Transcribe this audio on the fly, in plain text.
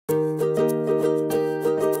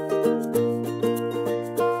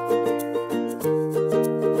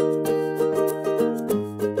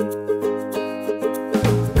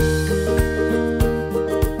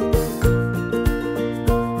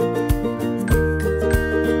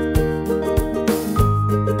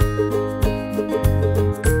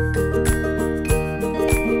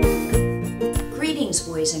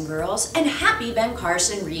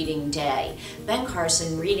Carson Reading Day. Ben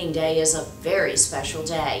Carson Reading Day is a very special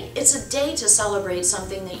day. It's a day to celebrate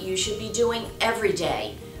something that you should be doing every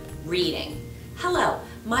day, reading. Hello,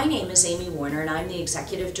 my name is Amy Warner and I'm the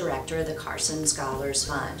Executive Director of the Carson Scholars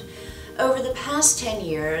Fund. Over the past 10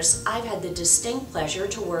 years, I've had the distinct pleasure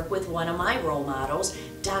to work with one of my role models,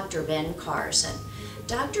 Dr. Ben Carson.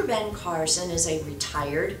 Dr. Ben Carson is a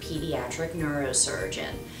retired pediatric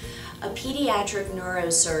neurosurgeon. A pediatric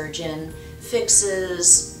neurosurgeon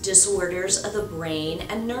fixes disorders of the brain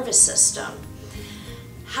and nervous system.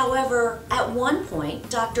 However, at one point,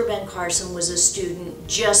 Dr. Ben Carson was a student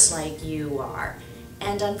just like you are.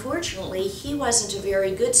 And unfortunately, he wasn't a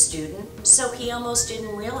very good student, so he almost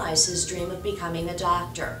didn't realize his dream of becoming a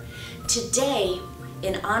doctor. Today,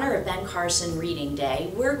 in honor of Ben Carson Reading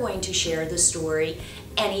Day, we're going to share the story,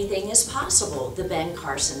 Anything is Possible, the Ben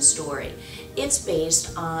Carson story. It's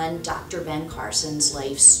based on Dr. Ben Carson's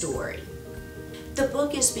life story. The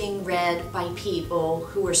book is being read by people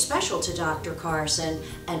who are special to Dr. Carson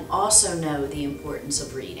and also know the importance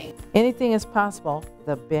of reading. Anything is Possible,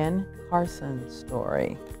 the Ben Carson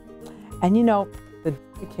story. And you know, the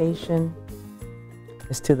dedication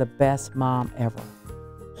is to the best mom ever.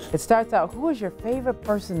 It starts out, who is your favorite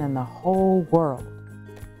person in the whole world?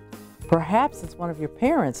 Perhaps it's one of your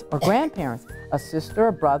parents or grandparents, a sister,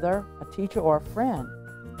 a brother, a teacher, or a friend.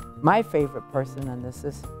 My favorite person, and this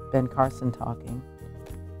is Ben Carson talking,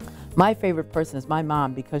 my favorite person is my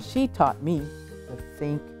mom because she taught me to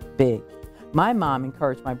think big. My mom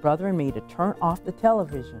encouraged my brother and me to turn off the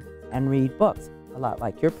television and read books, a lot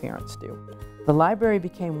like your parents do. The library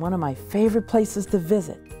became one of my favorite places to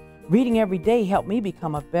visit. Reading every day helped me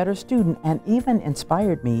become a better student and even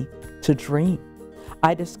inspired me to dream.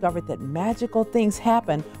 I discovered that magical things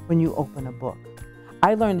happen when you open a book.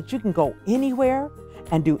 I learned that you can go anywhere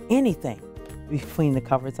and do anything between the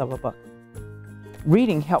covers of a book.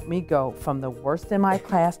 Reading helped me go from the worst in my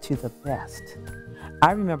class to the best.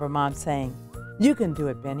 I remember Mom saying, "You can do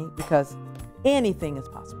it, Benny, because anything is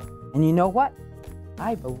possible." And you know what?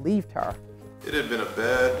 I believed her. It had been a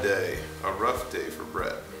bad day, a rough day for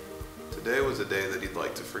Brett. Today was a day that he'd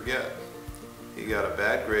like to forget. He got a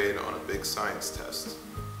bad grade on a big science test.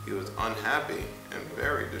 He was unhappy and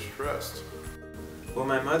very distressed. Will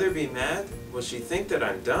my mother be mad? Will she think that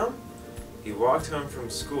I'm dumb? He walked home from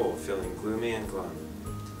school feeling gloomy and glum.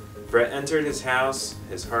 Brett entered his house,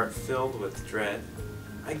 his heart filled with dread.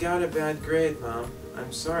 "I got a bad grade, Mom.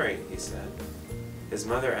 I'm sorry," he said. His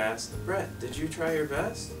mother asked, "Brett, did you try your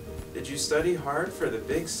best? Did you study hard for the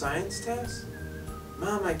big science test?"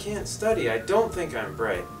 "Mom, I can't study. I don't think I'm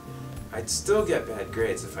bright. I'd still get bad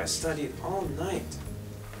grades if I studied all night."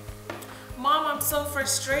 "Mom, I'm so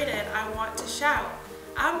frustrated, I want to shout.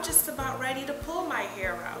 I'm just about ready to pull my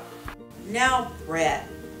hair out." "Now, Brett,"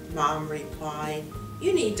 Mom replied,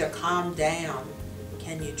 "you need to calm down.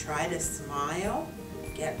 Can you try to smile?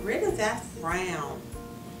 Get rid of that frown.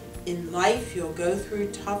 In life, you'll go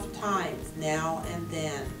through tough times now and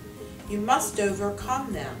then. You must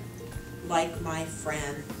overcome them, like my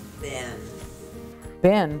friend Ben."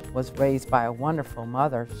 Ben was raised by a wonderful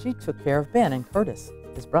mother. She took care of Ben and Curtis,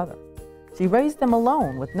 his brother. She raised them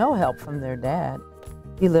alone with no help from their dad.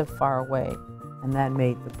 He lived far away, and that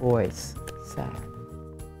made the boys sad.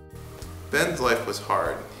 Ben's life was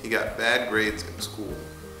hard. He got bad grades in school.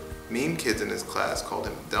 Mean kids in his class called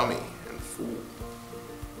him dummy and fool.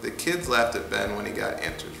 The kids laughed at Ben when he got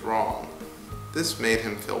answers wrong. This made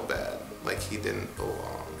him feel bad, like he didn't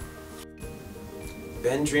belong.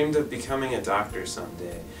 Ben dreamed of becoming a doctor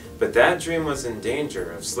someday, but that dream was in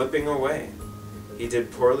danger of slipping away. He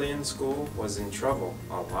did poorly in school, was in trouble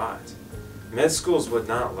a lot. Med schools would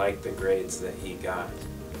not like the grades that he got.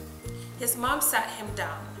 His mom sat him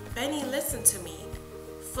down. "Benny, listen to me.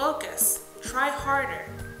 Focus. Try harder.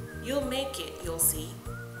 You'll make it, you'll see.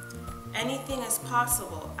 Anything is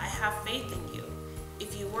possible. I have faith in you.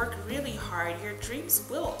 If you work really hard, your dreams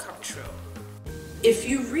will come true." If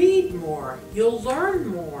you read more, you'll learn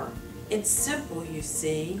more. It's simple, you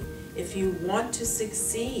see. If you want to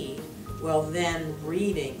succeed, well then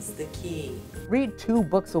reading's the key. Read 2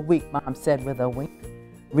 books a week, Mom said with a wink.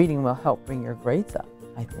 Reading will help bring your grades up,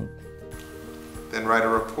 I think. Then write a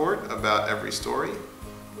report about every story.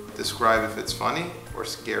 Describe if it's funny or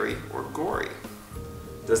scary or gory.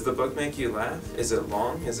 Does the book make you laugh? Is it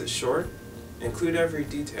long? Is it short? Include every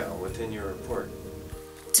detail within your report.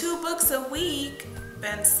 2 books a week,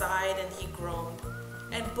 Ben sighed and he groaned.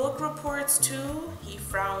 And book reports too, he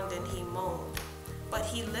frowned and he moaned. But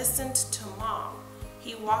he listened to Mom.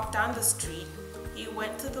 He walked down the street. He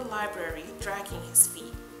went to the library, dragging his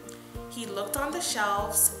feet. He looked on the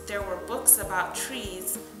shelves. There were books about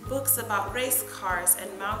trees, books about race cars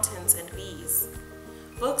and mountains and bees,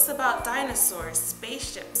 books about dinosaurs,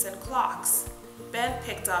 spaceships, and clocks. Ben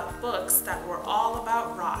picked out books that were all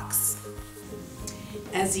about rocks.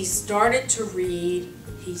 As he started to read,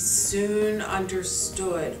 he soon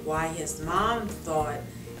understood why his mom thought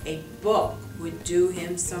a book would do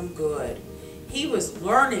him some good. He was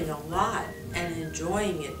learning a lot and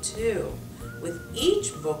enjoying it too. With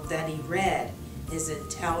each book that he read, his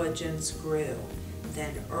intelligence grew.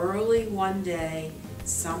 Then early one day,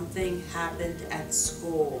 something happened at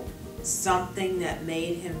school, something that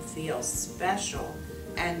made him feel special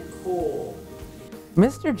and cool.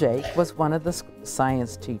 Mr. Jake was one of the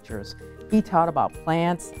science teachers. He taught about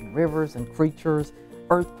plants and rivers and creatures,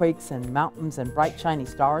 earthquakes and mountains and bright shiny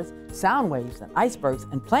stars, sound waves and icebergs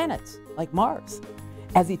and planets like Mars.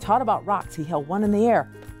 As he taught about rocks, he held one in the air.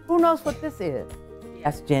 "Who knows what this is?" he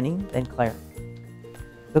asked Jenny, then Claire.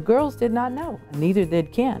 The girls did not know, and neither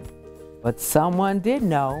did Ken. But someone did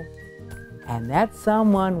know, and that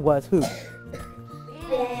someone was who?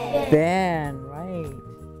 Ben, right.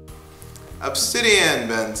 Obsidian,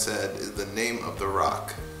 Ben said, is the name of the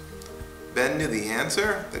rock. Ben knew the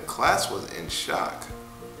answer. The class was in shock.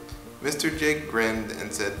 Mr. Jake grinned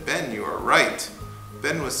and said, "Ben, you are right."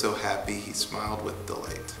 Ben was so happy he smiled with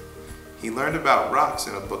delight. He learned about rocks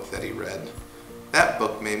in a book that he read. That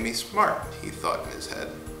book made me smart, he thought in his head.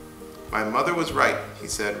 My mother was right, he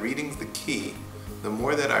said, reading's the key. The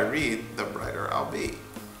more that I read, the brighter I'll be.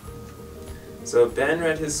 So Ben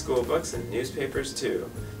read his school books and newspapers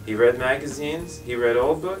too. He read magazines, he read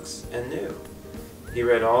old books and new. He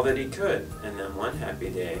read all that he could, and then one happy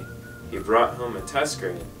day, he brought home a test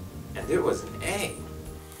grade, and it was an A.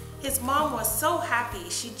 His mom was so happy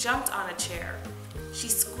she jumped on a chair. She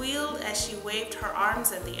squealed as she waved her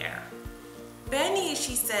arms in the air. "Benny,"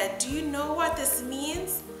 she said, "do you know what this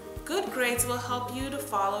means? Good grades will help you to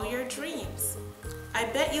follow your dreams. I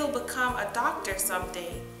bet you'll become a doctor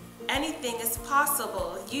someday. Anything is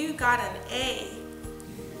possible. You got an A."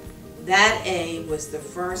 That A was the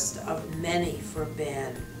first of many for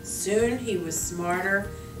Ben. Soon he was smarter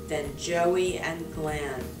than Joey and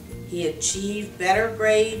Glenn. He achieved better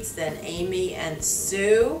grades than Amy and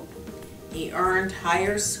Sue. He earned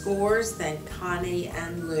higher scores than Connie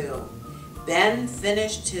and Lou. Ben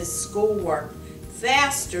finished his schoolwork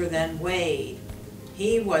faster than Wade.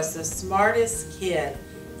 He was the smartest kid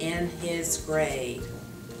in his grade.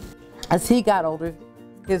 As he got older,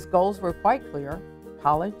 his goals were quite clear: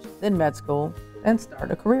 college, then med school, then start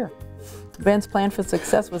a career. Ben's plan for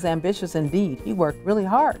success was ambitious indeed. He worked really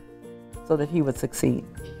hard so that he would succeed.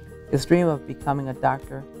 His dream of becoming a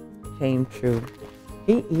doctor came true.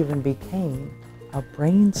 He even became a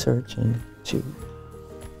brain surgeon too.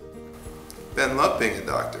 Ben loved being a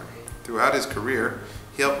doctor. Throughout his career,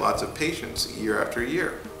 he helped lots of patients year after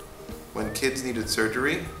year. When kids needed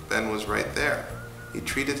surgery, Ben was right there. He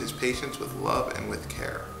treated his patients with love and with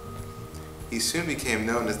care. He soon became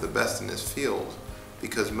known as the best in his field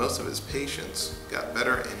because most of his patients got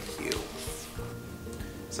better and healed.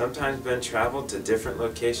 Sometimes Ben traveled to different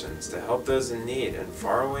locations to help those in need in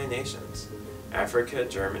faraway nations. Africa,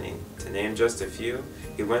 Germany, to name just a few.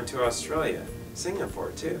 He went to Australia,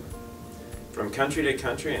 Singapore too. From country to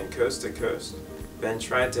country and coast to coast, Ben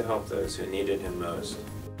tried to help those who needed him most.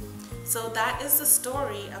 So that is the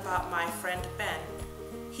story about my friend Ben.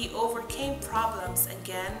 He overcame problems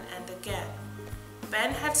again and again.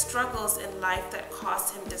 Ben had struggles in life that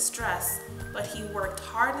caused him distress, but he worked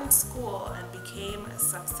hard in school and became a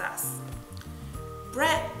success.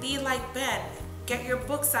 Brett, be like Ben. Get your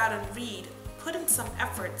books out and read. Put in some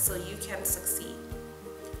effort so you can succeed.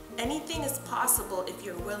 Anything is possible if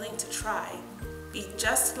you're willing to try. Be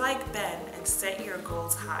just like Ben and set your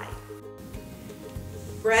goals high.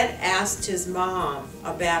 Brett asked his mom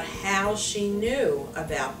about how she knew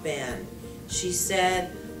about Ben. She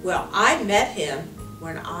said, "Well, I met him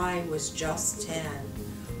when I was just 10.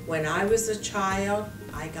 When I was a child,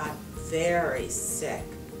 I got very sick.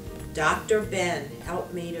 Dr. Ben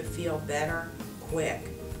helped me to feel better quick.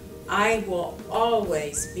 I will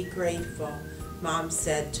always be grateful," Mom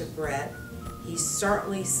said to Brett. "He's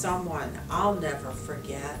certainly someone I'll never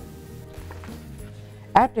forget."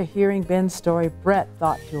 After hearing Ben's story, Brett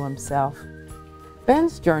thought to himself,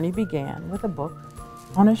 Ben's journey began with a book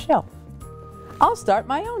on a shelf. I'll start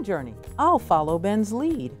my own journey. I'll follow Ben's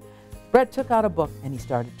lead. Brett took out a book and he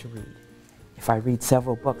started to read. If I read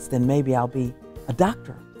several books, then maybe I'll be a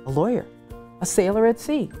doctor, a lawyer, a sailor at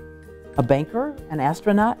sea, a banker, an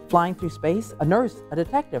astronaut flying through space, a nurse, a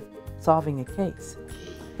detective solving a case.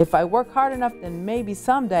 If I work hard enough, then maybe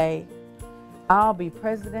someday I'll be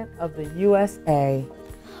president of the USA.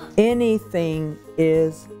 Anything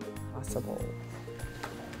is possible.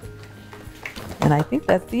 And I think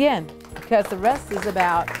that's the end, because the rest is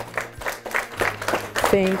about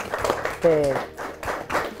think big.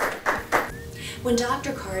 When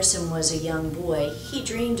Dr. Carson was a young boy, he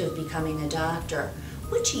dreamed of becoming a doctor.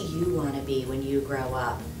 What do you want to be when you grow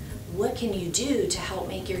up? What can you do to help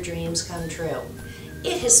make your dreams come true?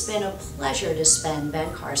 It has been a pleasure to spend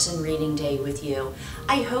Ben Carson Reading Day with you.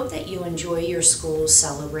 I hope that you enjoy your school's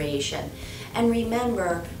celebration. And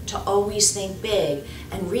remember to always think big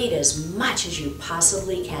and read as much as you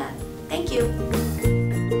possibly can. Thank you.